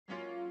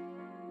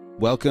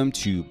Welcome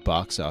to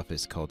Box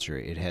Office Culture.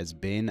 It has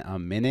been a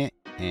minute,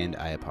 and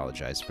I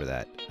apologize for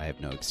that. I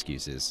have no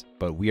excuses.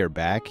 But we are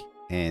back,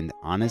 and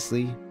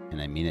honestly, and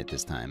I mean it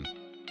this time,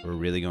 we're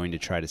really going to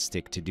try to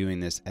stick to doing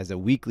this as a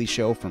weekly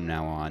show from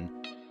now on.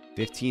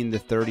 15 to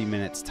 30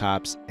 minutes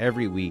tops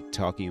every week,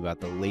 talking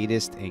about the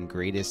latest and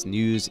greatest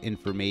news,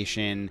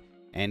 information,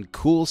 and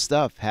cool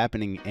stuff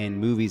happening in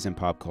movies and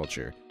pop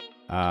culture.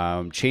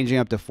 Changing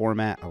up the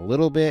format a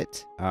little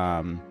bit,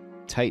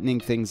 tightening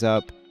things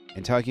up,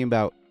 and talking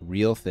about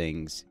real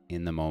things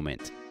in the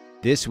moment.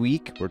 This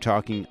week, we're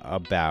talking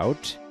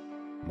about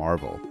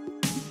Marvel.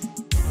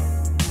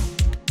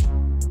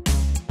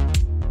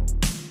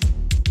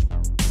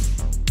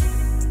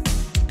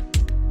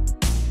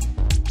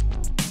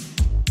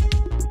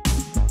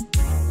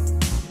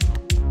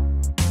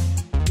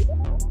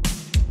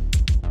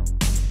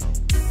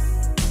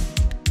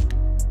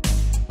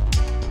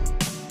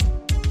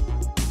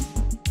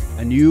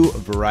 A new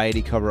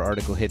Variety cover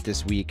article hit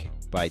this week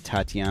by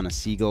Tatiana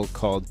Segel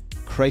called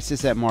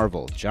Crisis at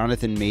Marvel,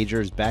 Jonathan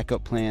Majors'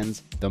 backup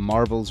plans, the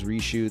Marvels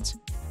Reshoots,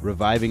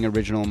 reviving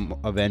original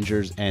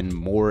Avengers, and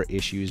more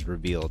issues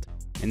revealed.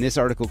 And this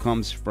article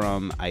comes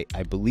from, I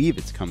believe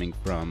it's coming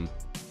from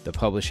the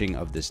publishing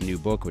of this new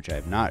book, which I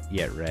have not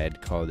yet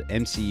read, called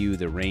MCU,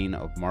 The Reign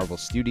of Marvel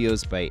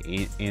Studios by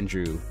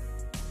Andrew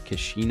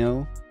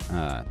Kishino.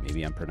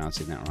 Maybe I'm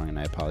pronouncing that wrong, and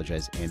I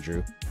apologize,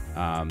 Andrew.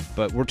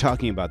 But we're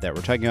talking about that.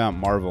 We're talking about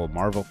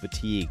Marvel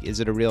fatigue. Is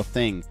it a real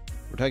thing?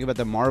 We're talking about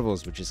the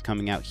Marvels, which is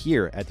coming out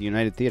here at the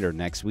United Theater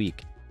next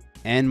week,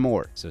 and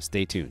more, so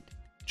stay tuned.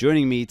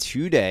 Joining me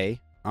today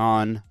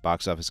on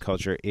Box Office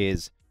Culture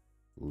is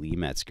Lee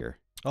Metzger.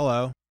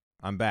 Hello,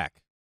 I'm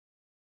back.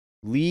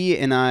 Lee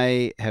and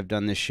I have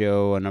done this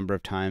show a number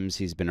of times.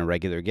 He's been a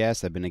regular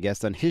guest. I've been a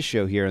guest on his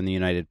show here on the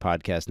United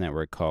Podcast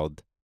Network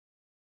called...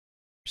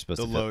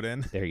 The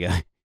Load-In. There you go.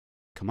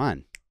 Come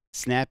on.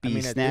 Snappy.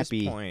 At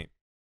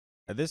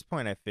this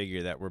point, I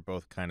figure that we're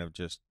both kind of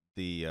just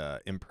the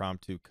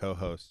impromptu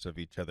co-hosts of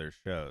each other's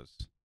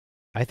shows.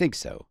 I think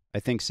so.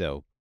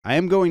 I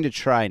am going to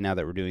try, now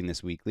that we're doing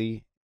this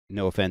weekly,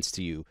 no offense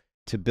to you,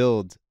 to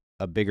build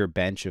a bigger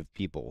bench of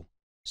people.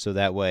 So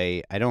that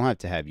way I don't have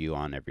to have you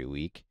on every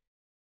week.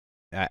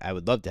 I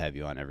would love to have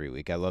you on every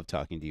week. I love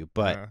talking to you,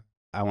 but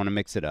I want to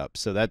mix it up.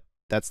 So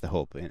that's the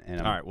hope.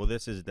 And all right. Well,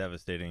 this is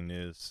devastating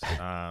news.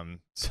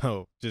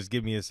 So just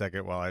give me a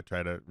second while I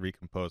try to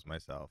recompose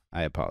myself.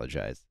 I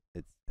apologize.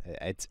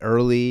 It's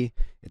early.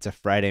 It's a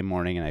Friday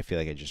morning, and I feel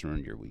like I just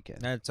ruined your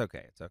weekend. It's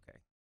okay. It's okay.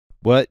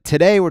 Well,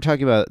 today we're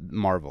talking about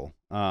Marvel.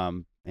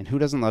 And who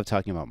doesn't love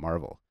talking about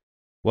Marvel?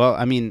 Well,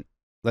 I mean,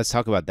 let's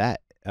talk about that.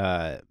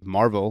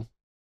 Marvel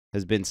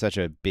has been such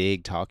a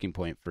big talking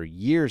point for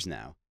years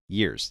now.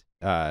 Years.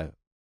 Well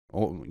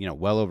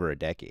over a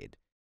decade.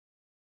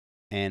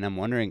 And I'm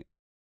wondering,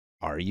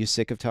 are you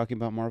sick of talking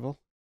about Marvel?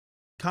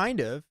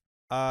 Kind of.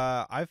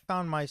 I've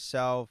found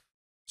myself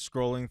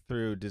scrolling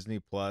through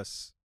Disney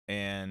Plus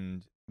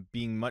and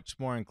being much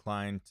more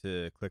inclined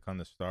to click on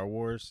the Star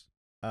Wars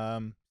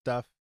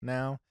stuff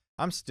now.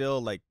 I'm still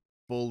like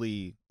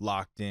fully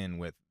locked in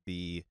with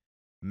the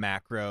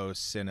macro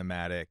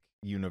cinematic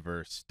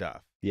universe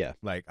stuff. Yeah.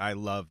 Like I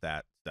love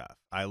that stuff.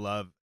 I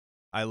love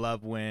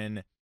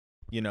when,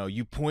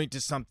 you point to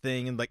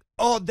something and like,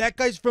 oh, that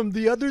guy's from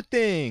the other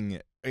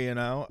thing.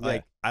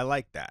 Like I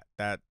like that.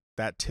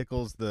 That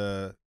tickles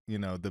the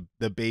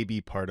baby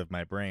part of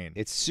my brain.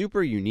 It's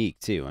super unique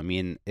too. I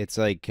mean, it's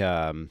like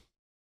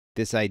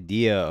this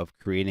idea of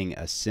creating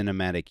a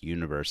cinematic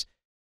universe.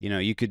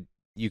 You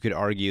could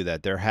argue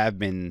that there have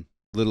been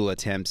little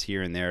attempts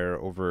here and there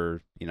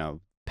over,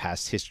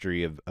 past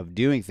history of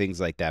doing things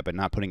like that, but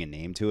not putting a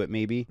name to it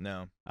maybe.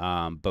 No.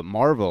 But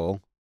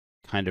Marvel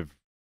kind of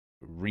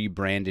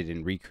rebranded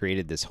and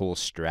recreated this whole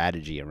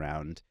strategy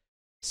around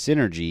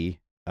synergy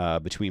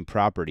between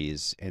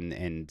properties,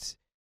 and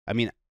I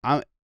mean,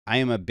 I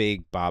am a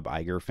big Bob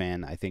Iger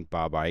fan. I think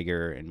Bob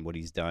Iger and what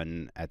he's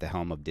done at the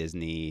helm of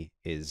Disney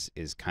is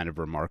kind of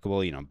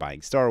remarkable.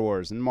 Buying Star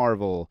Wars and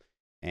Marvel,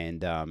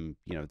 and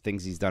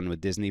things he's done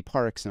with Disney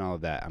parks and all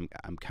of that.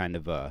 I'm kind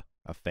of a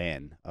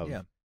fan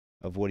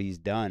of what he's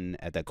done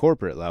at the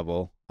corporate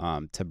level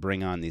to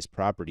bring on these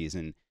properties.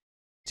 And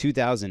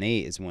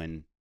 2008 is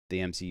when the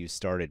MCU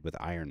started with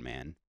Iron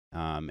Man,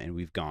 and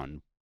we've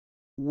gone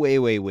way,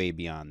 way, way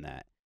beyond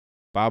that.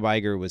 Bob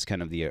Iger was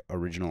kind of the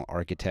original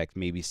architect,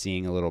 maybe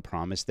seeing a little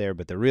promise there,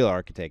 but the real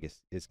architect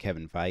is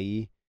Kevin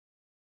Feige,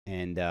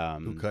 and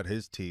who cut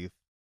his teeth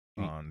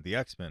on the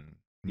X-Men.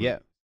 Yeah,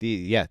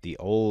 the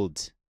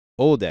old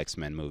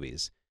X-Men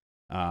movies,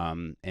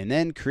 and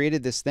then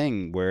created this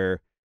thing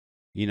where,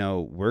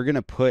 we're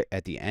gonna put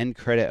at the end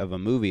credit of a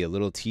movie a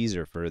little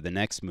teaser for the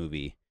next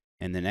movie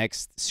and the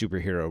next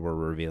superhero we're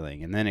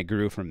revealing, and then it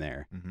grew from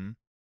there. Mm-hmm.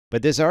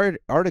 But this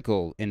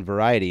article in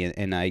Variety,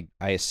 and I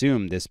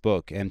assume this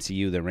book,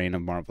 MCU, The Reign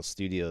of Marvel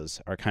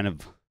Studios, are kind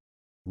of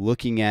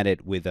looking at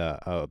it with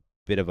a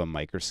bit of a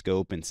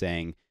microscope and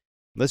saying,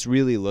 let's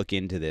really look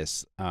into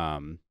this,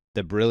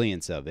 the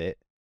brilliance of it,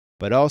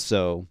 but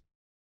also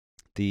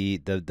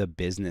the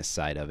business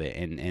side of it,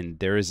 and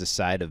there is a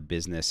side of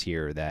business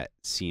here that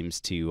seems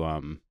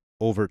to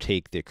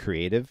overtake the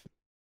creative,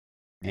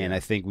 and Yeah. I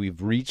think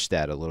we've reached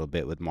that a little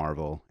bit with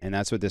Marvel, and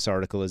that's what this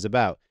article is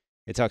about.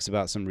 It talks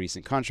about some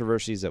recent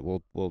controversies that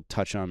we'll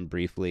touch on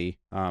briefly,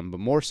 but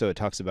more so it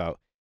talks about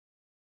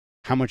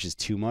how much is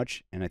too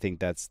much, and I think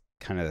that's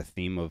kind of the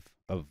theme of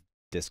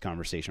this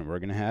conversation we're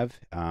going to have,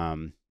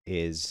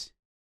 is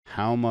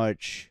how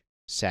much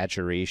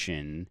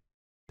saturation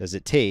does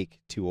it take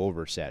to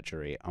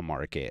oversaturate a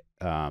market,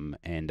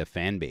 and a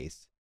fan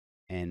base.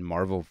 And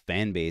Marvel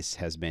fan base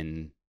has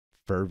been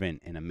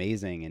fervent and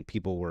amazing, and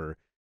people were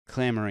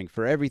clamoring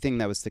for everything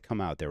that was to come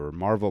out. There were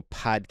Marvel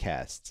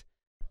podcasts.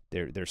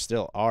 There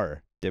still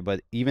are.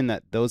 But even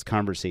those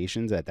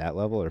conversations at that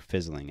level are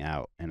fizzling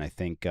out, and I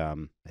think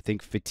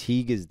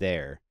fatigue is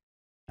there.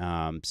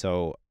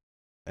 So,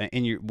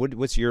 and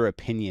what's your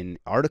opinion?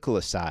 Article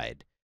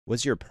aside,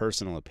 what's your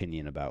personal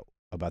opinion about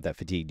that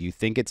fatigue? Do you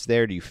think it's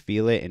there? Do you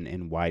feel it?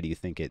 And why do you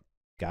think it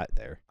got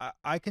there?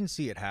 I can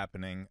see it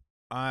happening.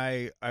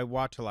 I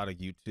watch a lot of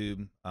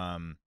YouTube.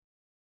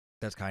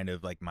 That's kind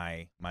of like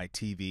my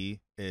TV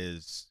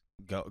is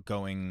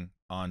going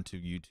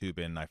onto YouTube,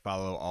 and I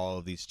follow all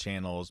of these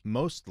channels.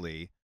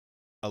 Mostly,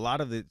 a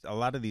lot of these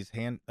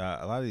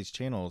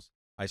channels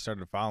I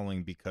started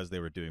following because they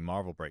were doing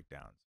Marvel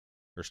breakdowns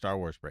or Star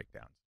Wars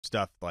breakdowns,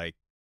 stuff like,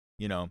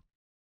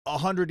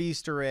 100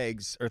 Easter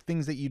eggs or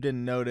things that you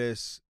didn't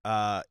notice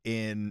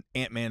in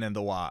Ant-Man and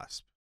the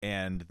Wasp,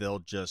 and they'll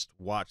just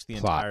watch the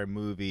Plot. entire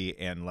movie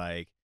and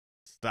like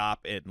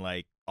stop at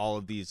like all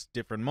of these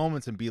different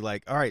moments and be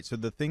like, all right, so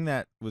the thing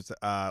that was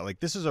like,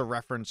 this is a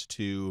reference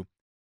to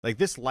like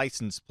this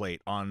license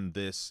plate on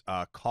this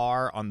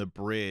car on the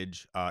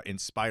bridge in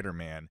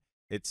Spider-Man.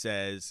 It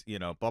says,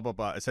 blah blah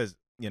blah. It says,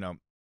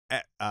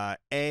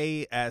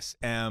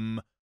 ASM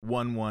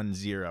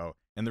 110.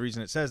 And the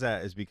reason it says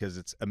that is because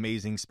it's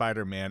Amazing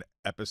Spider-Man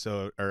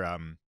episode or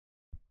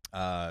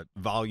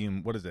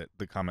volume. What is it?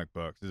 The comic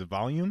books. Is it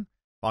volume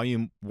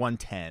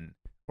 110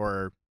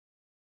 or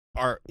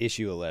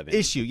Issue 11.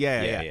 issue?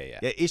 Yeah.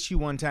 Issue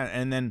 110,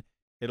 and then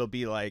it'll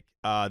be like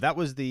that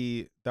was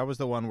the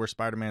one where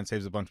Spider-Man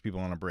saves a bunch of people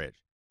on a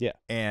bridge. Yeah.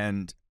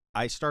 And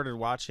I started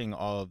watching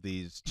all of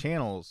these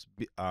channels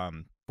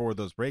for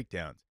those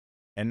breakdowns,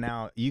 and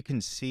now you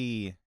can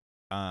see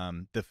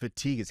the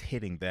fatigue is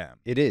hitting them.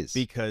 It is.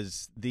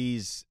 Because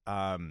these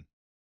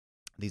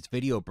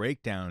video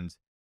breakdowns,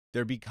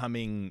 they're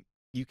becoming,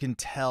 you can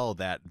tell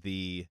that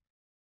the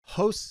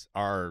hosts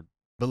are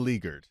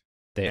beleaguered,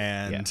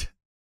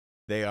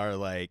 they are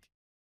like,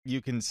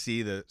 you can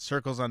see the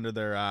circles under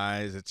their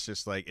eyes. It's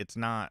just like,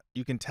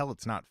 you can tell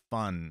it's not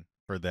fun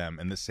for them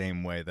in the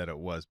same way that it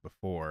was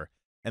before.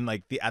 And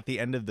like at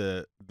the end of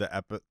the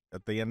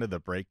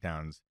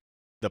breakdowns,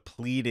 the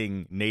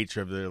pleading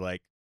nature of their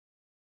like,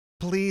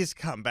 please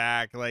come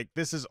back. Like,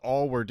 this is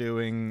all we're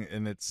doing,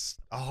 and it's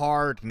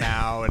hard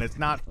now, and it's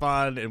not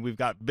fun, and we've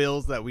got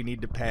bills that we need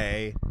to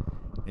pay,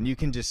 and you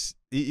can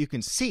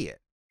see it,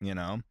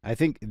 I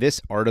think this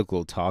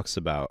article talks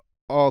about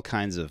all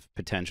kinds of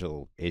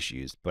potential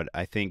issues, but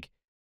I think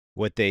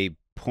what they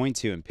point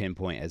to and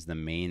pinpoint as the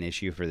main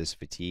issue for this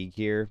fatigue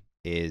here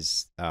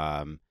is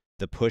the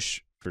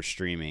push for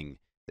streaming.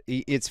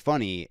 It's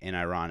funny and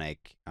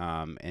ironic,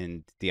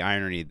 and the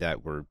irony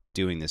that we're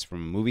doing this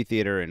from a movie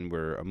theater, and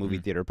we're a movie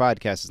theater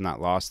podcast, is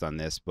not lost on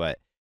this, but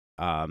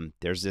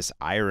there's this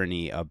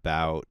irony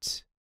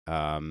about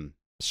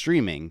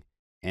streaming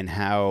and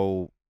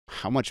how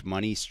much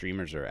money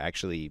streamers are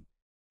actually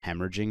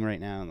hemorrhaging right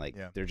now. Like,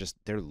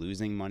 they're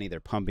losing money. They're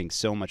pumping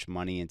so much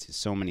money into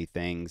so many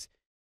things,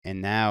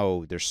 and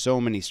now there's so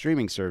many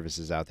streaming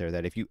services out there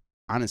that, if you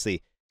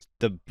honestly,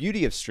 the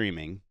beauty of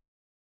streaming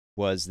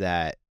was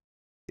that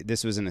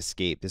this was an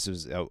escape. This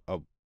was a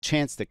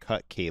chance to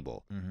cut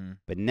cable.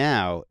 But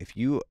now, if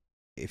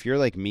you're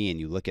like me and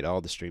you look at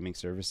all the streaming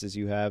services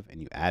you have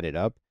and you add it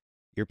up,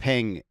 you're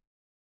paying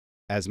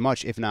as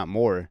much, if not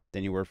more,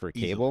 than you were for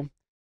cable. Easily.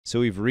 So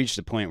we've reached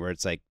a point where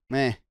it's like,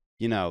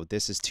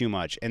 this is too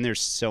much, and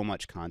there's so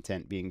much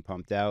content being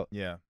pumped out.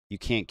 Yeah, you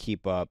can't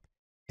keep up,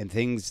 and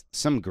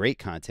some great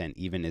content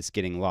even is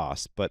getting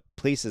lost. But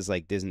places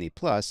like Disney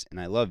Plus, and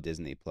I love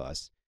Disney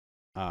Plus,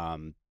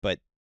 but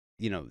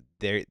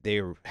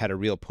they had a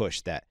real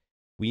push that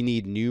we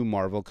need new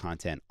Marvel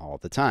content all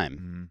the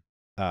time.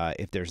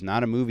 If there's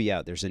not a movie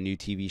out, there's a new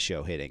TV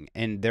show hitting,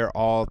 and they're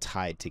all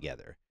tied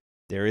together.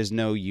 There is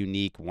no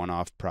unique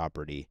one-off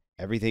property.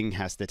 Everything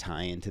has to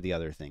tie into the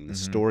other thing. The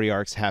story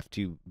arcs have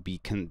to be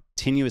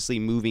continuously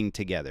moving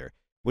together,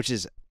 which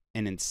is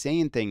an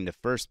insane thing to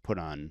first put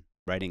on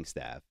writing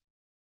staff,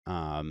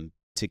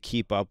 to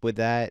keep up with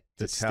that,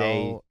 to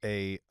tell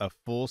a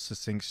full,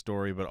 succinct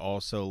story, but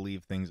also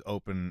leave things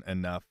open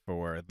enough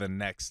for the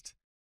next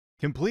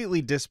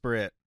completely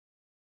disparate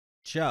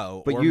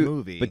show or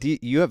movie. But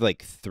you have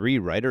like 3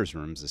 writers'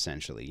 rooms,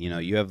 essentially.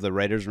 You have the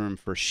writers' room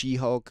for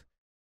She-Hulk,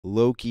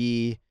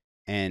 Loki,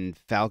 and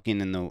Falcon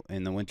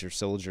and the Winter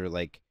Soldier.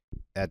 Like,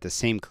 at the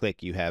same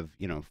click, you have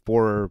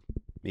 4,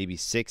 maybe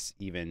 6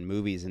 even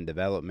movies in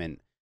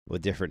development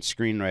with different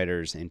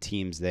screenwriters and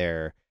teams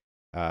there.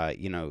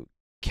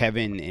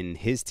 Kevin and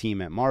his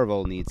team at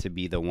Marvel need to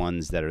be the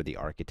ones that are the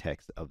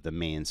architects of the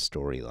main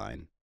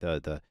storyline,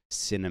 the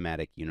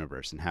cinematic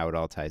universe, and how it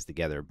all ties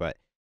together. But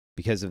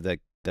because of the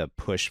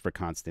push for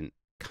constant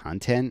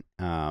content,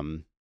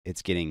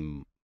 it's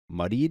getting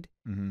muddied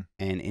and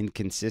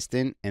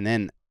inconsistent. And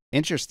then,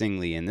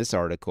 interestingly, in this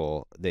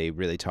article, they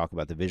really talk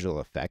about the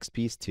visual effects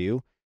piece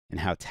too, and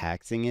how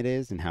taxing it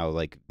is, and how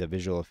like the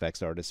visual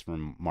effects artists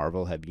from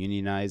Marvel have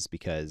unionized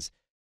because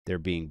they're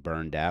being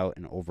burned out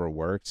and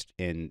overworked,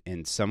 and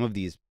some of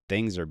these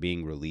things are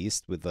being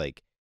released with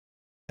like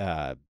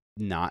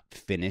not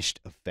finished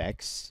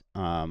effects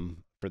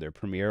for their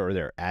premiere, or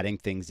they're adding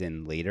things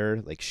in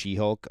later, like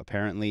She-Hulk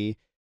apparently.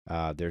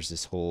 There's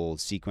this whole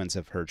sequence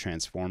of her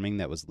transforming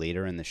that was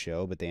later in the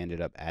show, but they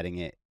ended up adding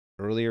it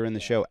earlier in the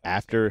show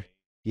after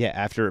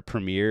it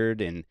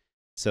premiered. And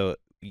so,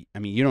 I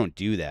mean, you don't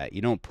do that.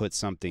 You don't put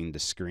something to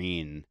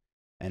screen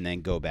and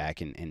then go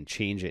back and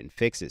change it and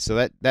fix it.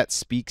 So that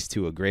speaks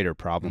to a greater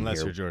problem unless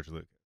here. you're George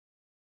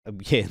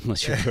Lucas. Yeah,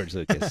 unless you're George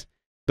Lucas.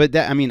 But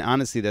that, I mean,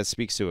 honestly, that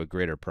speaks to a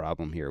greater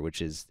problem here,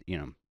 which is,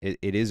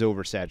 it is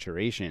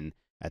oversaturation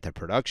at the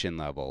production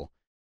level,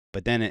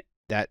 but then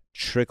that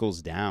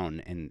trickles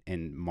down,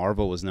 and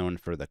Marvel was known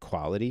for the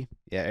quality.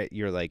 Yeah,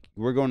 you're like,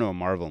 we're going to a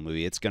Marvel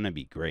movie, it's going to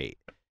be great.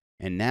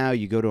 And now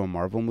you go to a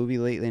Marvel movie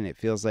lately and it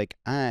feels like,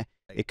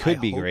 it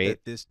could be great.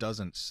 That this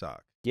doesn't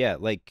suck. Yeah,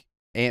 like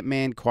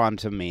Ant-Man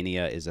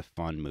Quantumania is a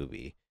fun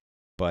movie,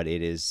 but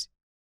it is,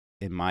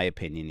 in my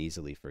opinion,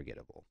 easily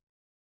forgettable.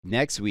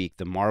 Next week,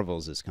 The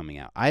Marvels is coming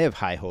out. I have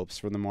high hopes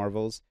for The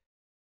Marvels.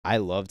 I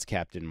loved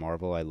Captain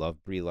Marvel. I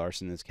love Brie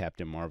Larson as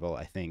Captain Marvel.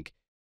 I think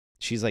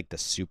she's like the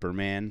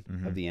Superman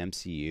of the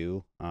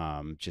MCU.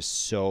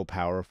 Just so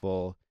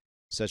powerful,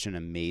 such an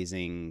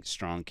amazing,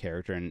 strong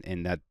character,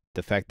 and that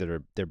the fact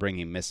that they're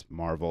bringing Miss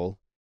Marvel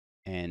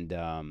and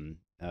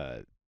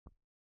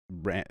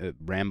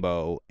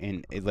Rambo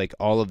and like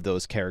all of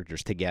those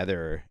characters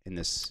together in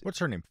this. What's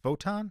her name?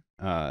 Photon?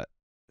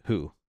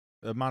 Who?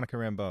 Monica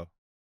Rambeau.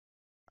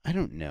 I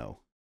don't know.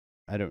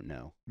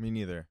 Me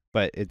neither.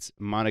 But it's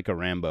Monica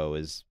Rambeau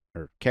is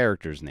her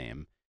character's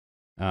name,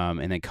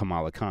 and then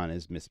Kamala Khan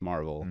is Miss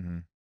Marvel.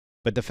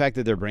 But the fact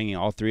that they're bringing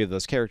all three of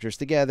those characters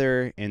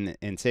together, and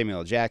Samuel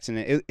L. Jackson,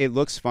 it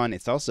looks fun.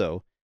 It's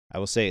also, I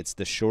will say, it's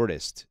the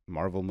shortest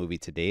Marvel movie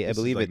to date. I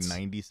believe it's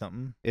 90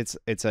 something.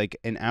 It's like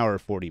an hour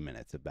 40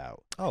 minutes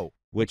about. Oh,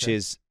 which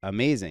is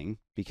amazing,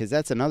 because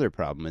that's another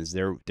problem, is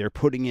they're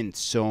putting in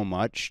so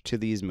much to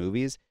these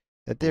movies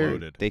that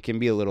they can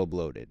be a little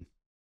bloated.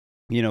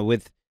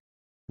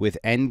 With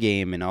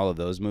Endgame and all of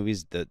those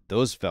movies,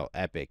 those felt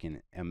epic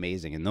and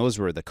amazing, and those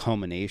were the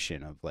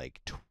culmination of like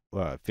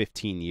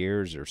 15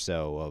 years or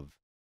so of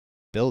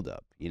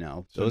buildup.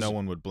 So no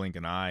one would blink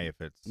an eye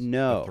if it's a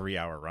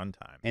 3-hour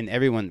runtime.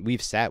 And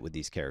we've sat with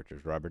these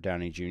characters: Robert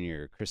Downey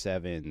Jr., Chris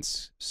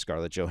Evans,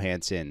 Scarlett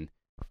Johansson,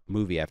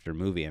 movie after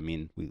movie. I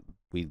mean,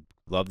 we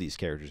love these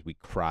characters. We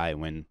cry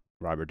when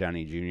Robert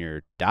Downey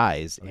Jr.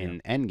 dies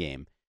in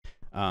Endgame.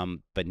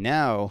 But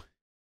now,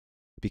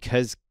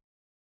 because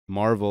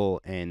Marvel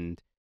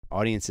and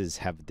audiences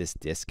have this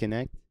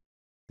disconnect,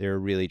 they're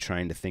really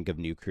trying to think of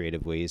new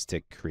creative ways to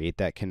create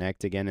that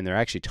connect again. And they're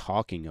actually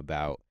talking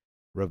about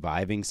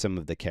reviving some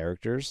of the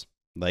characters,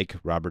 like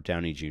Robert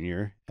Downey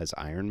Jr. as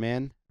Iron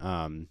Man,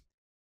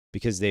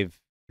 because they've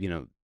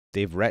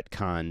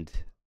retconned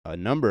a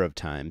number of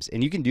times.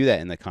 And you can do that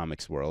in the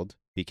comics world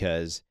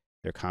because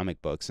they're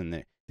comic books,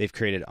 and they've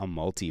created a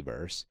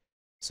multiverse.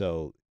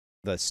 So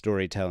the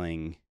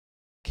storytelling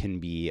can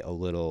be a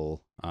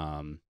little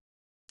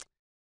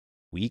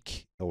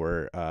weak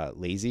or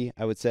lazy,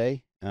 I would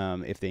say,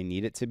 if they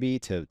need it to be,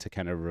 to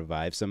kind of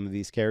revive some of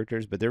these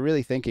characters. But they're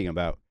really thinking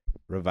about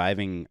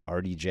reviving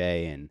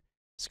RDJ and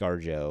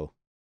ScarJo.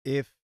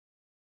 If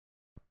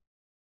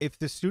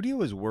the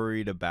studio is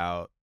worried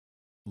about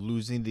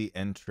losing the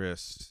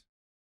interest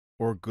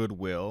or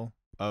goodwill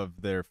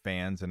of their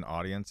fans and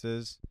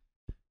audiences,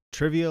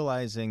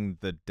 trivializing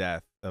the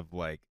death of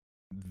like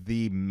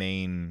the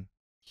main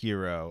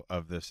hero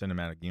of the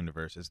cinematic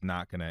universe is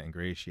not going to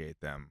ingratiate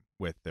them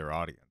with their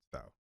audience,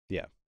 though.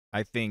 Yeah.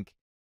 I think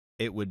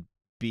it would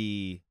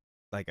be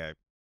like a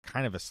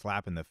kind of a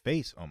slap in the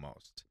face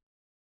almost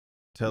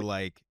to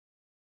like,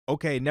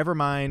 okay, never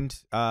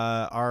mind,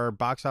 our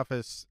box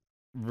office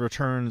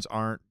returns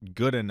aren't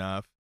good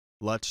enough.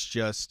 Let's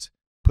just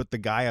put the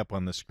guy up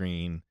on the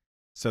screen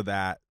so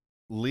that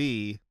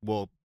Lee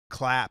will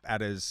clap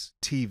at his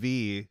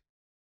TV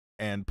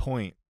and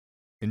point,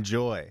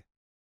 enjoy.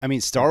 I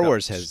mean, Star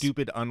Wars has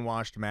stupid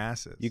unwashed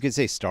masses. You could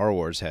say Star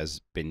Wars has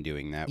been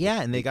doing that.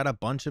 Yeah, and they got a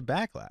bunch of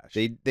backlash.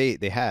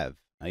 They have.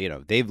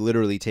 They've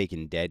literally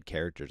taken dead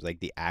characters, like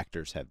the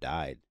actors have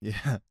died.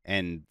 Yeah.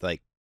 And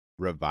like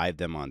revived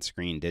them on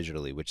screen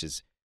digitally, which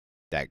is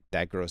that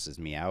grosses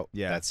me out.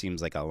 Yeah. That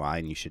seems like a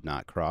line you should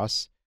not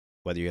cross,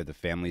 whether you have the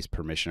family's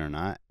permission or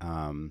not.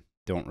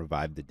 Don't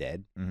revive the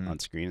dead on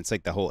screen. It's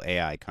like the whole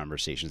AI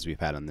conversations we've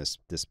had on this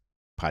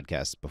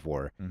podcast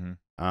before.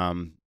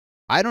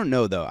 I don't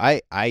know, though.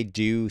 I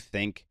do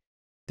think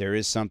there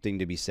is something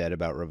to be said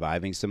about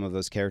reviving some of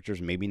those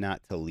characters, maybe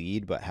not to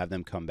lead, but have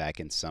them come back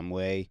in some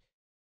way.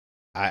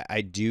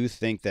 I do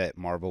think that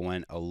Marvel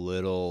went a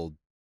little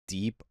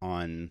deep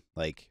on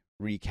like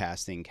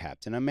recasting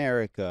Captain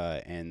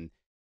America and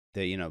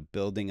the,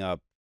 building up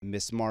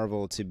Miss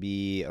Marvel to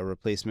be a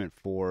replacement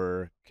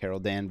for Carol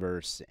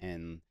Danvers,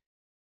 and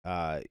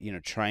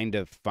trying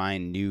to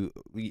find new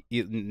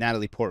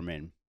Natalie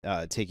Portman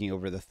taking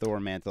over the Thor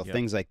mantle, Yep.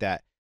 things like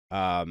that.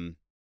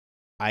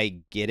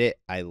 I get it.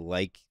 I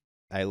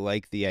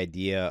like the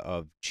idea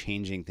of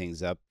changing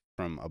things up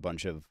from a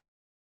bunch of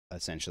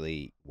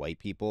essentially white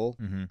people,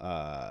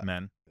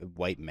 Men.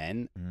 white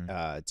men,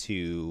 Mhm.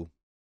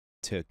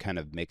 to kind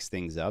of mix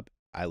things up.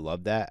 I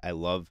love that. I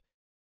love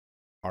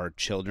our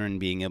children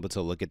being able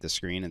to look at the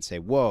screen and say,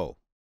 "Whoa,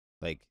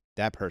 like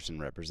that person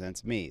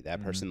represents me. That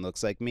Mhm. person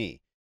looks like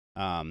me."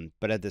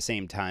 But at the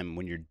same time,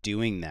 when you're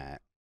doing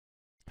that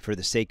for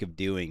the sake of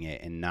doing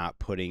it and not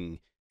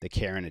putting the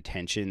care and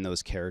attention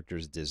those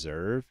characters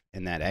deserve,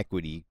 and that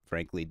equity,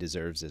 frankly,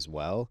 deserves as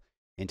well,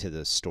 into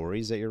the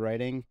stories that you're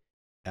writing,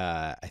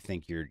 I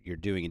think you're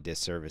doing a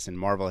disservice. And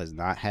Marvel has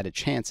not had a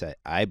chance,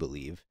 I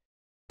believe,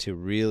 to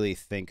really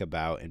think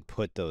about and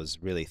put those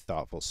really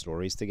thoughtful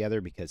stories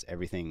together, because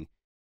everything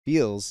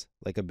feels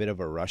like a bit of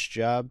a rush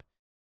job,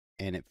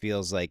 and it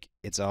feels like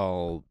it's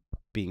all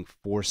being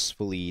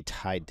forcefully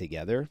tied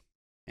together.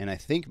 And I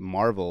think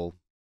Marvel,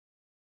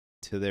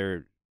 to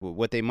their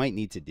what they might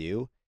need to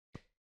do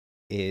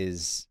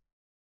is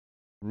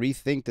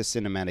rethink the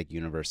cinematic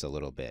universe a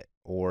little bit,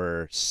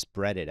 or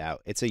spread it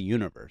out. It's a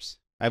universe.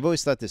 I've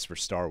always thought this for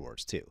Star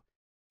Wars too.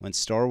 When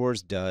Star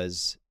Wars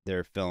does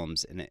their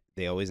films, and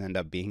they always end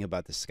up being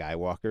about the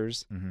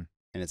Skywalkers, Mhm.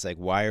 and it's like,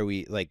 why are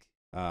we like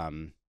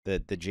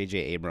the J.J.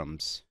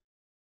 Abrams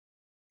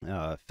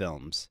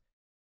films?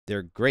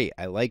 They're great.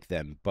 I like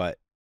them, but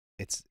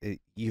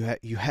you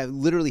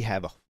literally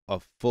have a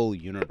full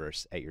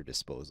universe at your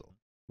disposal.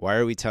 Why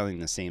are we telling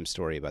the same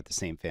story about the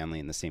same family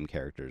and the same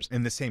characters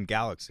In the same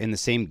galaxy. in the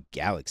same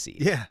galaxy?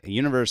 Yeah. A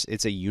universe.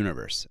 It's a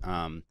universe.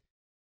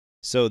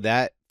 So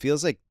that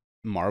feels like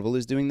Marvel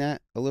is doing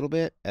that a little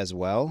bit as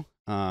well.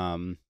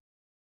 And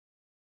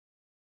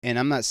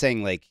I'm not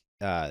saying like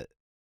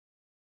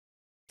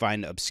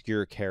find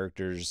obscure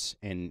characters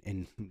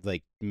and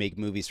like make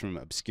movies from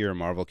obscure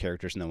Marvel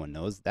characters no one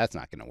knows. That's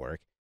not going to work.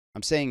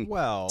 I'm saying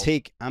Well,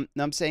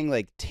 I'm saying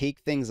like take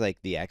things like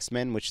the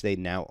X-Men, which they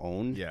now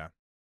own, yeah.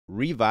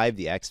 revive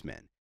the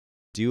X-Men.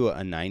 Do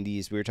a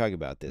 90s, we were talking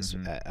about this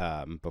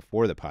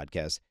before the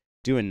podcast.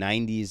 Do a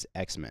 90s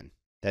X-Men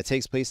that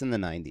takes place in the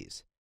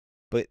 90s.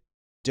 But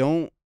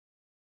don't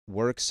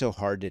work so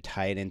hard to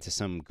tie it into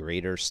some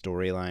greater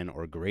storyline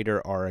or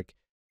greater arc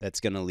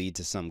that's going to lead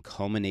to some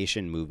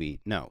culmination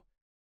movie. No.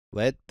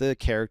 Let the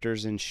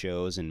characters in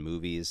shows and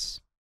movies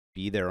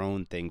be their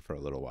own thing for a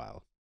little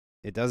while.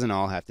 It doesn't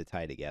all have to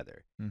tie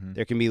together. Mhm.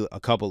 There can be a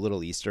couple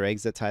little Easter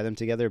eggs that tie them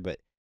together, but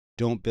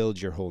don't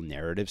build your whole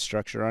narrative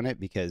structure on it,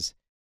 because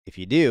if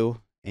you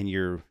do, and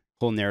your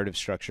whole narrative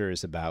structure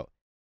is about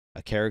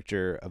a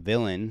character, a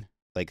villain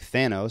like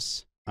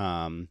Thanos,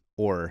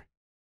 or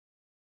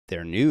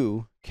their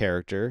new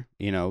character,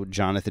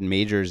 Jonathan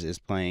Majors is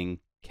playing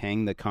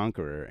Kang the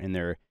Conqueror, and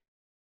they're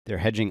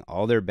hedging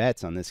all their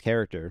bets on this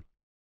character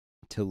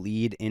to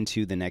lead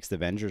into the next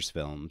Avengers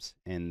films,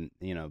 and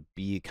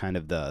be kind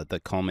of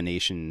the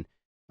culmination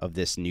of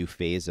this new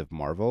phase of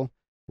Marvel.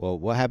 Well,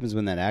 what happens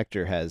when that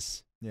actor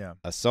has Yeah.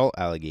 assault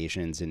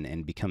allegations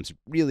and becomes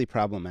really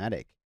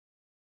problematic?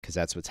 Because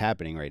that's what's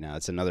happening right now.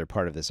 It's another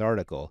part of this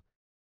article.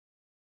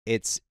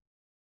 It's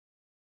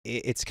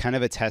kind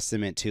of a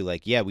testament to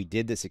like, yeah, we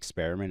did this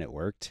experiment, it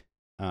worked.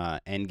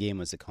 Endgame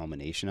was a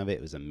culmination of it.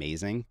 It was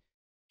amazing.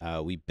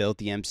 We built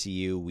the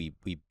MCU.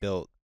 We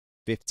built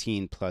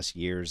 15 plus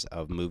years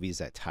of movies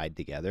that tied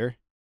together.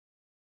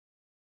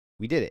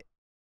 We did it.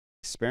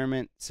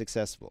 Experiment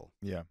successful.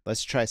 Yeah.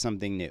 Let's try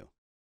something new.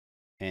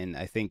 And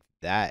I think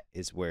that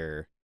is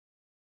where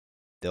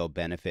they'll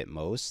benefit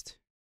most.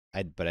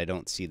 But I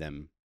don't see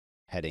them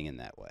heading in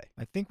that way.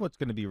 I think what's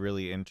going to be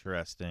really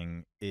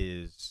interesting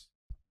is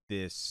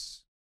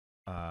this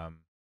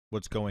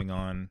what's going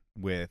on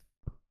with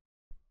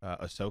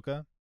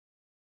Ahsoka,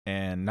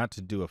 and not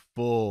to do a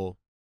full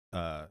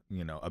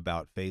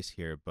about face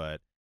here, but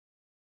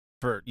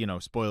for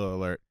spoiler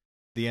alert,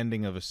 the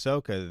ending of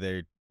Ahsoka,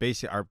 they're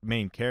basically, our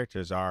main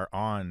characters are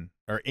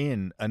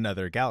in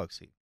another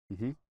galaxy,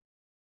 Mm-hmm.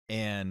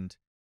 and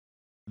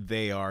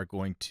they are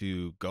going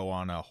to go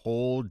on a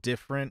whole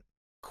different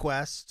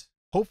quest,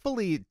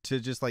 hopefully to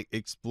just like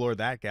explore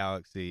that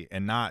galaxy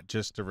and not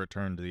just to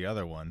return to the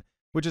other one,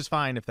 which is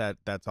fine if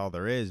that's all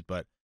there is.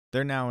 But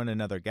they're now in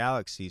another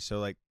galaxy, so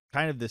like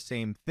kind of the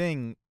same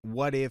thing.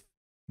 What if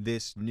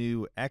this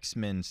new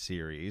X-Men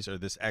series or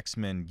this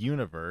X-Men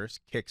universe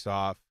kicks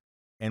off,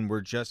 and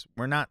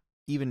we're not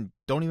even,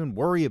 don't even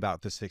worry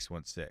about the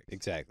 616.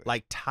 Exactly.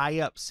 Like, tie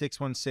up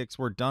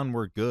 616, we're done,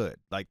 we're good.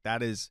 Like,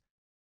 that's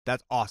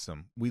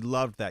awesome. We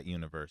loved that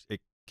universe.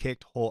 It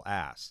kicked whole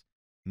ass.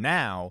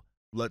 Now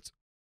let's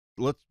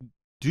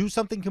do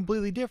something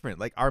completely different.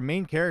 Like, our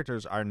main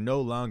characters are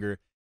no longer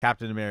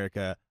Captain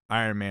America,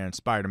 Iron Man,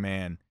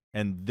 Spider-Man,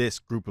 and this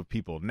group of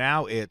people.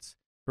 Now it's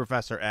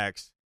Professor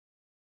X,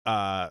 what's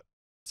a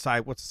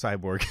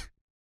cyborg?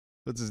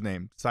 What's his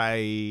name?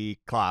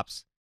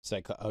 Cyclops.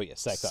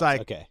 Cyclops.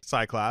 Okay.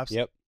 Cyclops.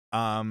 Yep.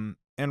 And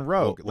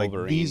Rogue. Like,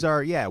 Wolverine. these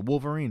are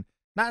Wolverine.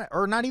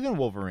 Not even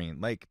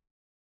Wolverine. Like,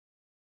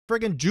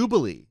 friggin'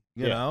 Jubilee.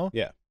 You know?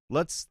 Yeah.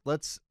 Let's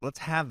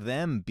have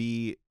them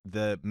be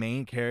the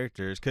main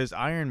characters, because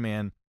Iron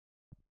Man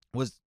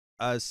was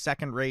a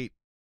second-rate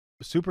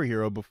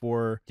superhero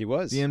before He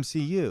was the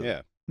MCU.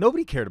 Yeah.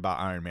 Nobody cared about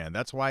Iron Man.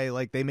 That's why,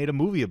 like, they made a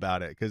movie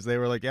about it, because they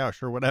were like, yeah,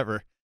 sure,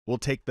 whatever. We'll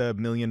take the $1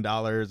 million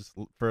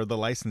for the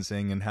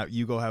licensing and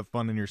you go have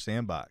fun in your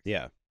sandbox.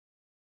 Yeah.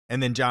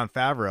 And then Jon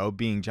Favreau,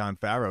 being Jon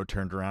Favreau,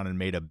 turned around and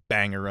made a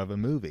banger of a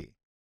movie.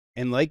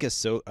 And like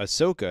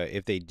Ahsoka,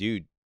 if they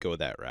do go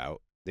that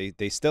route,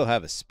 they still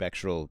have a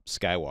spectral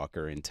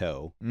Skywalker in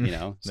tow, you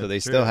know? So they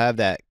still have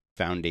that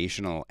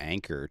foundational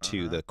anchor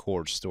to the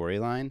core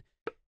storyline,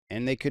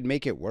 and they could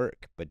make it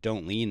work, but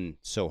don't lean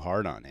so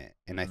hard on it.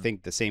 And I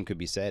think the same could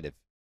be said if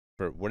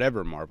for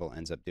whatever Marvel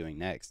ends up doing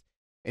next.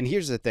 And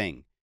here's the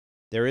thing.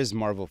 There is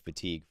Marvel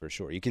fatigue for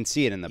sure. You can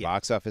see it in the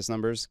box office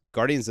numbers.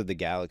 Guardians of the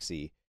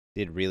Galaxy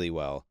did really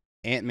well.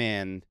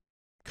 Ant-Man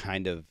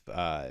kind of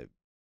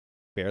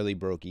barely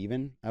broke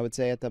even, I would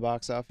say, at the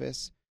box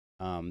office.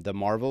 The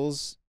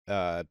Marvels,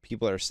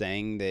 people are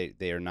saying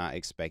they are not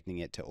expecting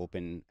it to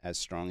open as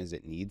strong as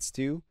it needs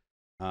to.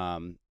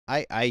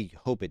 I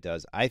hope it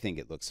does. I think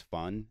it looks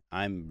fun.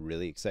 I'm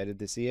really excited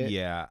to see it.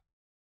 Yeah.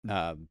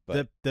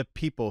 But the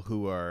people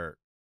who are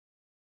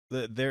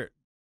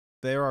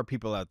there are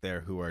people out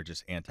there who are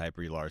just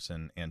anti-Brie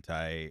Larson,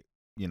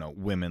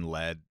 women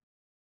led.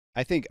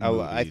 I think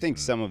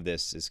some of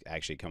this is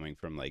actually coming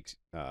from like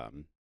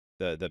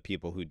the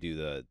people who do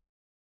the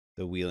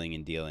wheeling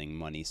and dealing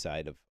money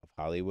side of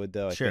Hollywood,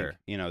 though. I think,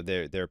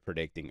 they're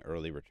predicting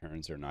early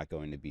returns are not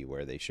going to be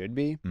where they should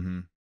be.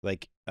 Mm-hmm.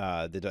 Like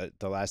the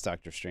last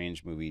Doctor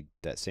Strange movie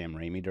that Sam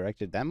Raimi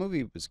directed, that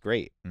movie was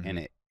great, and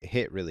it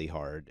hit really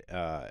hard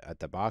at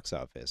the box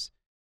office.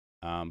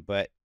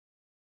 But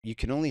you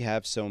can only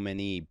have so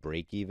many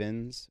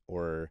break-evens,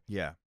 or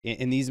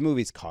and these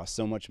movies cost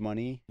so much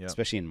money,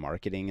 especially in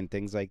marketing and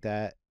things like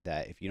that,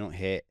 that if you don't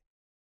hit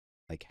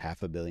like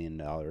 $500 million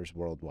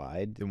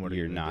worldwide, then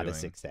you're not a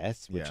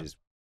success, which is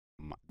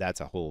that's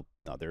a whole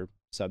other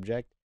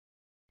subject.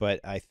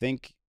 But I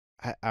think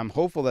I'm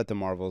hopeful that the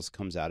Marvels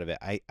comes out of it.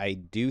 I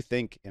do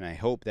think, and I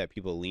hope that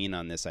people lean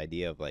on this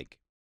idea of like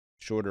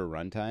shorter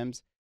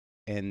runtimes,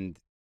 and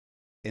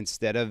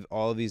instead of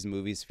all of these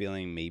movies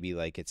feeling maybe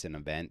like it's an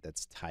event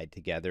that's tied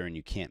together and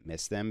you can't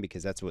miss them,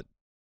 because that's what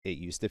it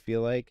used to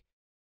feel like.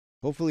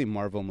 Hopefully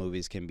Marvel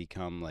movies can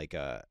become like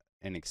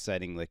an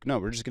exciting, like, no,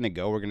 we're going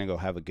to go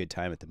have a good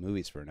time at the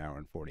movies for an hour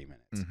and 40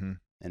 minutes.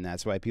 And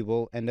that's why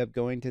people end up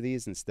going to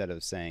these, instead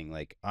of saying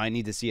like, I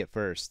need to see it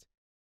first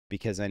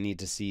because I need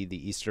to see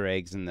the Easter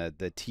eggs and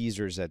the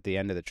teasers at the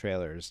end of the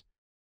trailers.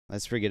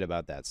 Let's forget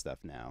about that stuff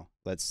now.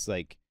 Let's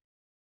like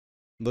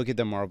look at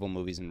the Marvel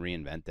movies and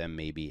reinvent them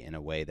maybe in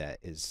a way that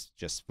is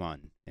just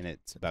fun, and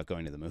it's about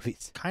going to the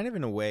movies. Kind of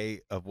in a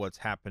way of what's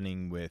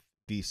happening with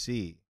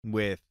DC,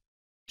 with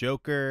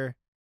Joker,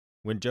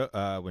 when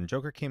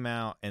Joker came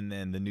out, and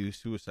then the new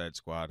Suicide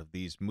Squad, of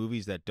these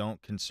movies that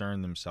don't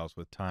concern themselves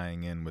with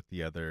tying in with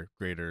the other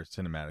greater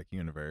cinematic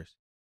universe.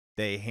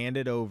 They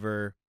handed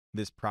over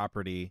this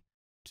property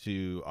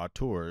to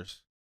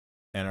auteurs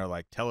and are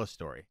like, tell a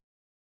story.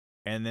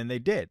 And then they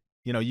did.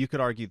 You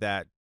could argue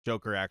that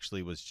Joker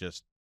actually was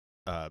just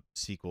a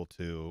sequel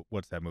to,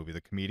 what's that movie,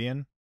 The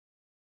Comedian?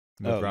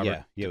 With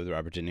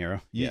Robert De Niro.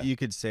 You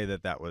could say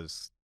that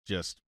was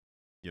just,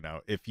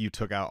 if you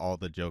took out all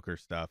the Joker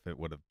stuff, it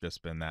would have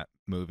just been that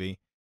movie.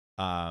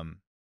 And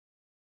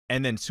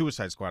then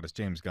Suicide Squad is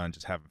James Gunn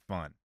just having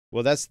fun.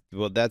 Well, that's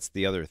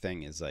the other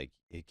thing, is like,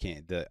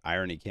 the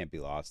irony can't be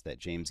lost that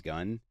James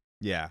Gunn,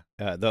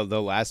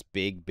 the last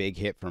big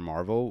hit for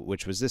Marvel,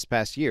 which was this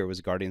past year,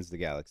 was Guardians of the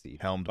Galaxy,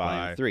 helmed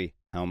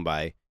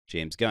by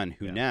James Gunn,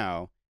 who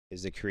now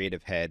is the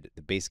creative head,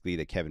 basically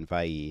the Kevin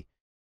Feige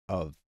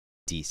of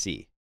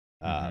DC.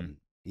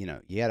 You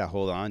got to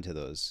hold on to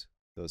those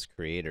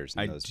creators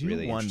and those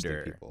really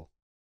interesting people.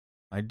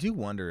 I do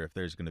wonder if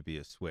there's going to be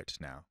a switch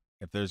now.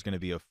 If there's going to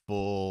be a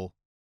full,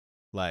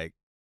 like,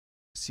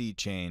 sea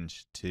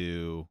change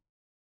to,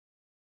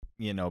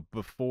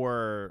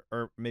 before,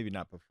 or maybe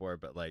not before,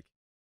 but like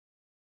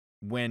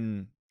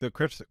when the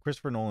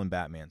Christopher Nolan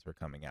Batmans were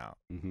coming out,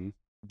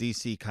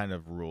 DC kind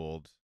of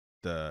ruled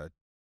the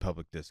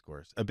public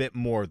discourse a bit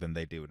more than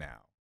they do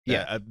now.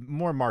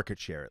 More market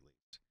share, at least.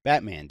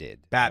 Batman did.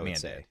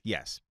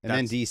 Yes. And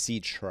then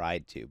DC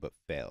tried to, but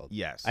failed.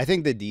 Yes. I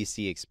think the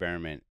DC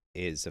experiment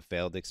is a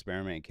failed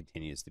experiment and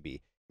continues to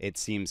be. It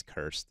seems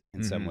cursed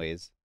in some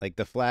ways. Like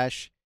The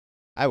Flash,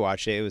 I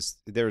watched it.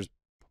 There was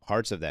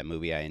parts of that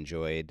movie I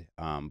enjoyed.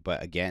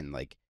 But again,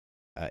 like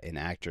an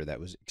actor that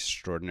was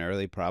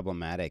extraordinarily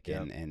problematic,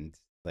 and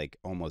like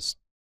almost,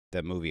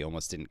 that movie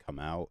almost didn't come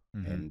out.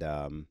 And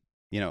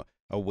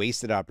a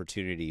wasted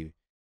opportunity.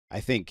 I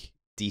think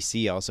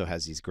DC also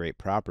has these great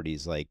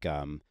properties like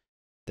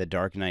the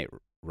Dark Knight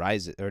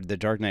Rises or the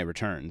Dark Knight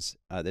Returns.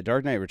 The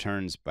Dark Knight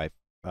Returns by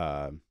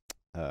uh,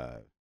 uh,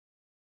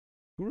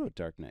 who wrote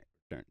Dark Knight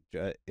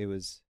Returns? It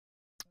was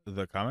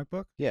The comic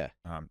book? yeah,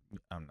 I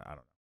don't know.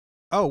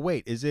 Oh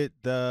wait, is it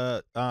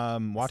the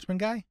Watchmen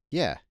guy?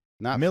 yeah,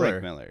 not Miller.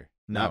 Frank Miller.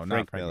 No, not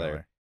not Frank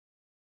Miller.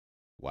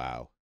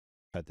 Wow,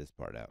 cut this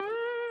part out.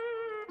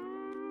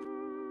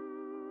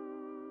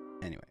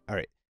 Anyway, all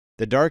right.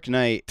 The Dark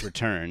Knight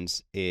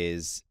Returns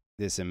is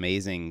this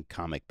amazing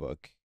comic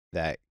book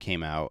that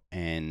came out,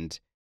 and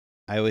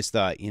I always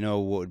thought,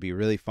 what would be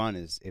really fun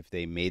is if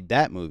they made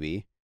that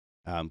movie,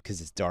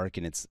 because it's dark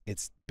and it's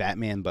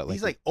Batman, but like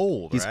He's like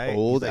old, he's right?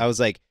 old. He's like, I was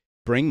like,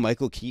 bring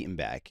Michael Keaton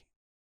back,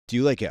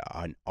 do like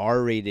an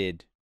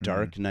R-rated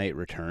Dark Knight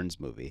Returns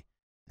movie,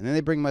 and then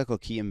they bring Michael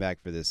Keaton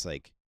back for this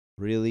like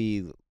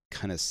really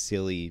kind of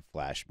silly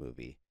Flash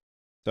movie.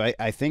 So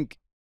I think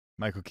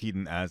Michael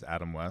Keaton as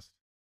Adam West.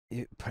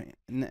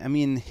 I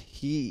mean,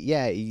 he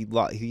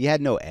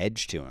had no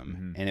edge to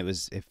him, and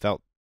it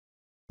felt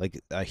like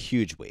a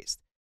huge waste.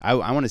 I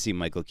want to see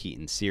Michael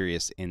Keaton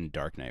serious in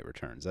Dark Knight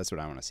Returns. That's what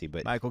I want to see.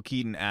 But Michael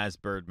Keaton as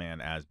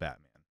Birdman as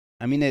Batman.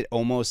 I mean, it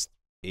almost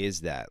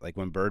is that. Like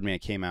when Birdman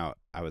came out,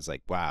 I was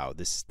like, wow,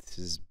 this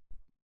is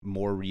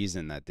more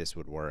reason that this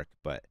would work.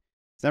 But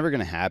it's never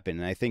gonna happen.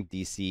 And I think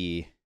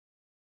DC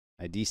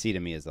to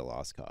me is the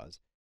lost cause.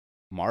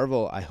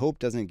 Marvel, I hope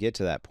doesn't get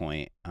to that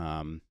point.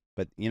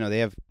 But they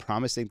have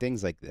promising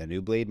things like a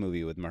new Blade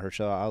movie with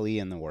Mahershala Ali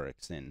in the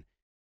works, and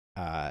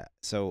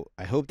so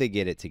I hope they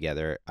get it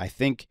together. I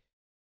think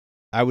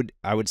I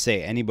would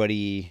say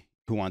anybody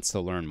who wants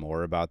to learn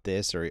more about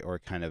this or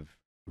kind of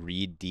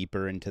read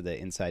deeper into the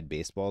inside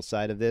baseball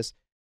side of this,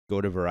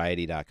 go to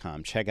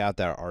Variety.com. Check out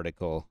that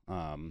article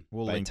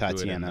We'll by link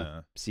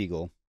Tatiana to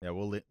Segel. Yeah,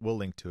 we'll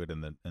link to it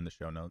in the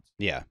show notes.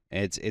 Yeah,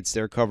 it's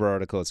their cover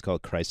article. It's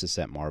called Crisis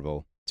at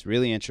Marvel. It's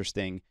really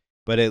interesting,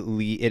 but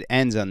it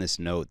ends on this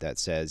note that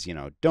says,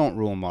 don't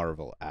rule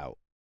Marvel out.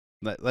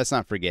 Let's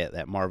not forget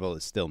that Marvel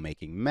is still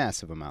making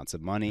massive amounts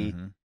of money,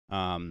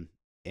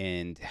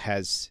 and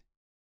has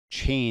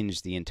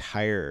changed the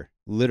entire,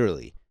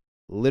 literally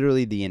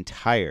the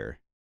entire,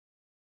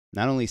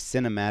 not only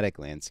cinematic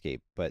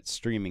landscape, but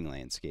streaming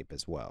landscape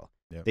as well.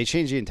 Yep. They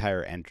changed the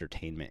entire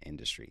entertainment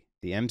industry.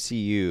 The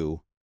MCU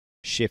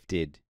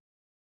shifted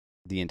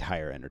the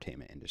entire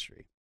entertainment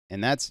industry,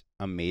 and that's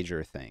a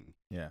major thing.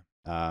 Yeah.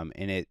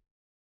 And it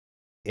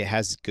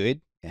has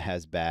good, it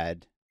has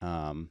bad.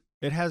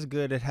 It has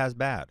good, it has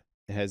bad.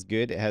 It has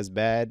good, it has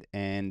bad,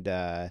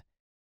 and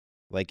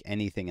like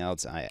anything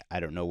else, I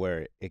don't know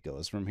where it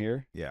goes from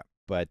here. Yeah.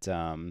 But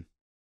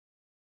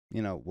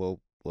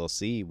we'll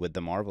see with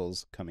the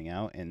Marvels coming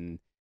out, and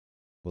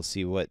we'll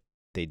see what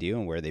they do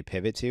and where they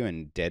pivot to.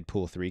 And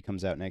Deadpool 3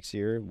 comes out next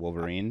year.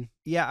 Wolverine.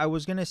 Yeah, I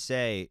was gonna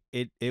say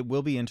it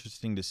will be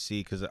interesting to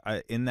see because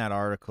in that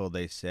article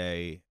they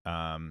say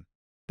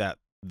that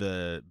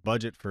the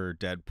budget for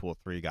Deadpool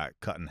 3 got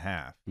cut in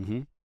half,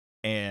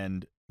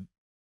 and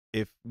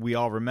if we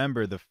all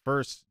remember, the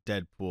first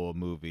Deadpool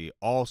movie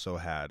also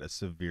had a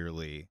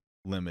severely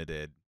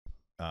limited,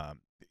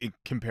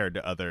 compared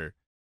to other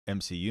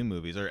MCU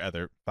movies or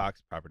other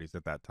Fox properties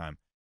at that time,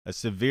 a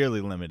severely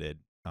limited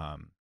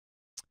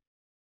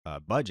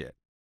budget.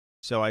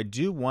 So I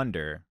do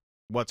wonder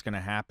what's going to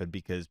happen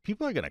because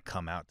people are going to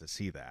come out to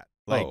see that,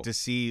 to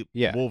see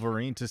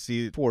Wolverine, to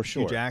see for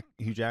sure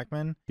Hugh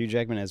Jackman. Hugh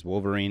Jackman as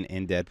Wolverine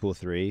in Deadpool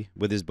 3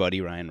 with his buddy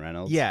Ryan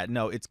Reynolds. Yeah,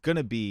 no, it's going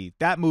to be,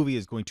 that movie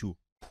is going to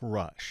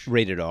crush.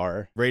 Rated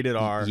R.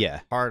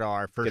 Yeah. Hard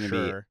R for it's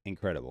gonna sure. Be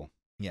incredible.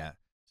 Yeah.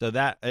 So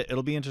that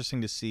it'll be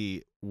interesting to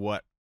see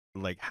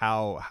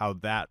how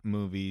that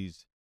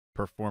movie's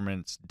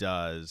performance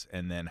does,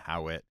 and then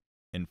how it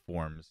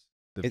informs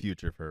the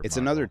future for It's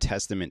Marvel. Another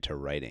testament to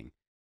writing.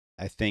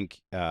 I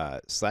think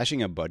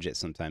slashing a budget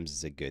sometimes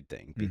is a good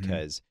thing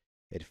because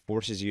it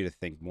forces you to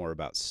think more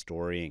about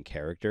story and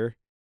character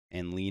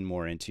and lean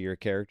more into your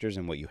characters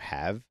and what you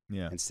have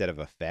instead of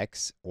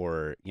effects,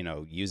 or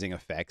using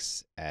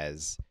effects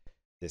as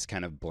this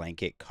kind of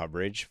blanket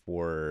coverage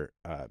for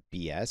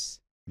BS.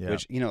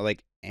 Which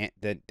like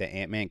the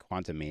Ant-Man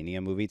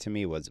Quantumania movie to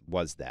me was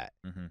that.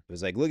 It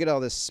was like, look at all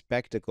this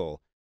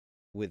spectacle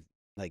with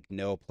like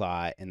no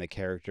plot, and the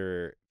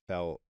character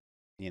felt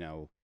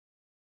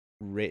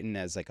written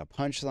as like a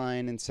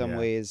punchline in some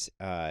ways,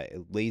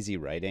 lazy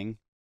writing.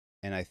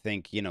 And I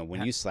think,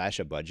 when you slash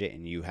a budget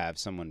and you have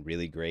someone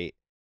really great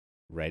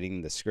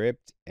writing the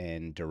script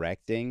and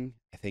directing,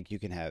 I think you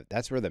can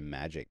that's where the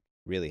magic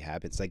really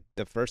happens. Like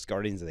the first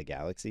Guardians of the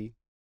Galaxy,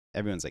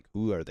 everyone's like,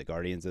 who are the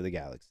Guardians of the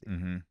Galaxy?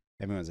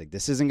 Everyone's like,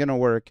 this isn't going to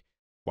work.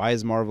 Why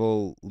is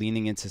Marvel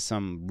leaning into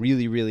some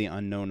really, really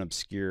unknown,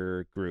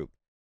 obscure group?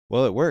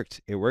 Well, it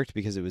worked. It worked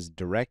because it was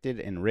directed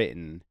and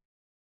written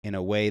in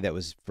a way that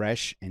was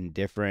fresh and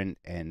different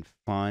and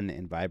fun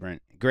and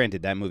vibrant.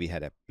 Granted, that movie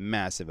had a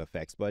massive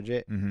effects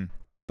budget,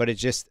 but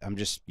I'm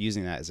just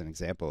using that as an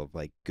example of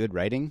like good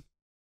writing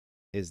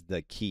is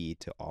the key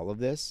to all of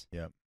this.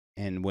 Yeah.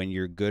 And when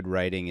your good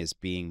writing is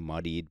being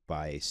muddied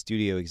by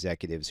studio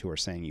executives who are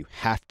saying you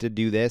have to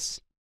do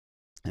this,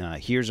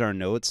 here's our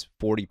notes,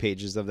 40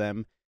 pages of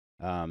them,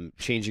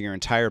 changing your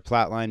entire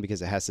plot line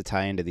because it has to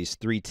tie into these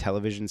 3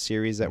 television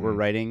series that we're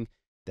writing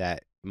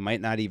that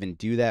might not even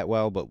do that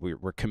well, but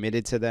we're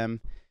committed to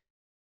them.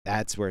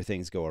 That's where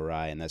things go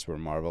awry, and that's where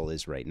Marvel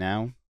is right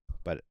now.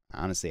 But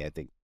honestly, I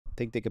think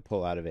they could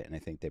pull out of it, and I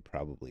think they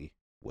probably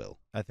will.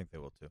 I think they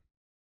will too.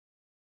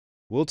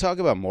 We'll talk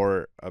about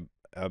more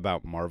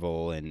about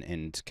Marvel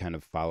and kind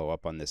of follow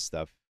up on this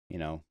stuff,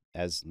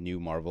 as new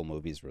Marvel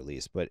movies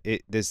release. But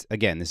this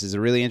is a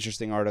really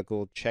interesting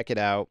article. Check it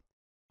out.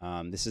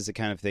 This is the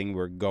kind of thing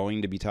we're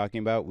going to be talking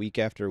about week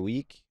after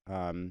week.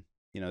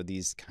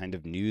 These kind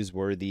of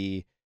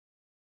newsworthy,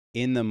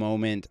 in the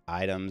moment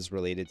items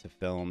related to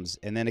films,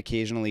 and then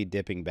occasionally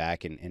dipping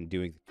back and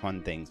doing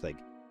fun things like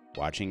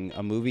watching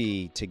a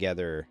movie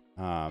together,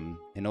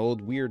 an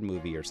old weird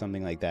movie or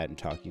something like that, and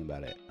talking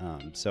about it.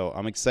 So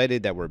I'm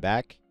excited that we're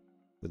back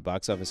with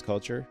Box Office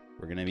Culture.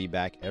 We're going to be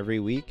back every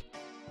week.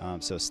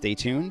 So stay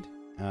tuned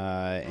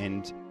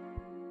and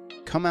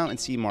come out and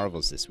see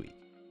Marvels this week.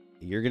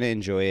 You're going to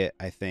enjoy it,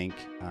 I think.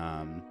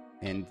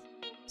 And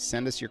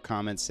send us your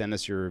comments, send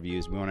us your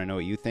reviews. We want to know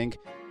what you think.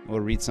 We'll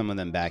read some of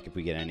them back if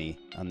we get any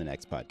on the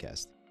next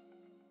podcast.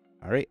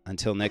 All right,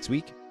 until next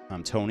week,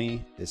 I'm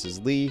Tony. This is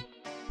Lee.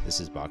 This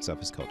is Box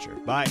Office Culture.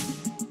 Bye.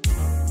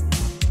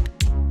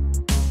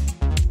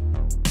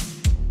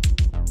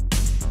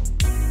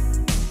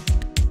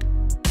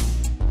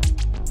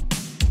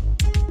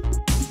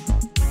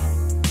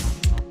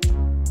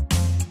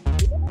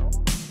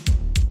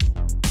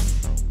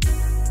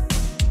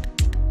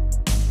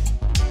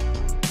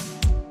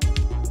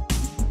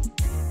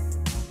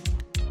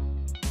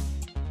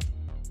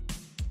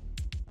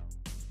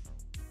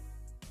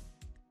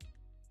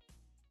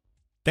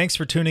 Thanks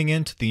for tuning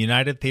in to the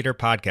United Theater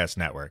Podcast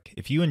Network.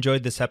 If you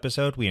enjoyed this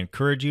episode, we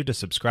encourage you to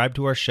subscribe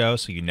to our show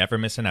so you never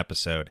miss an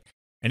episode.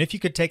 And if you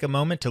could take a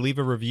moment to leave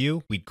a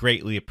review, we'd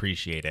greatly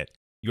appreciate it.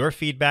 Your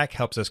feedback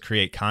helps us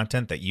create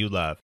content that you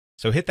love.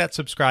 So hit that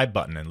subscribe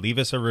button and leave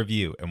us a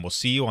review, and we'll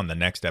see you on the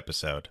next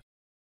episode.